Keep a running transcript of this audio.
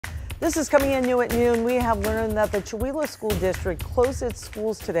This is coming in new at noon. We have learned that the Chewelah School District closed its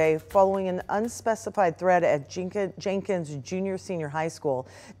schools today following an unspecified threat at Jenkins Junior Senior High School.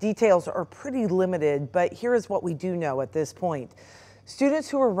 Details are pretty limited, but here is what we do know at this point. Students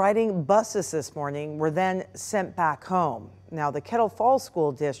who were riding buses this morning were then sent back home. Now, the Chewelah Falls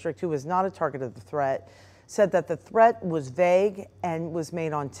School District, who was not a target of the threat, said that the threat was vague and was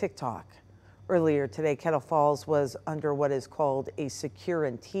made on TikTok. Earlier today, Chewelah Falls was under what is called a secure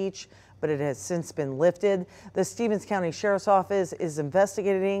and teach, but it has since been lifted. The Stevens County Sheriff's Office is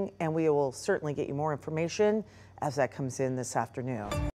investigating, and we will certainly get you more information as that comes in this afternoon.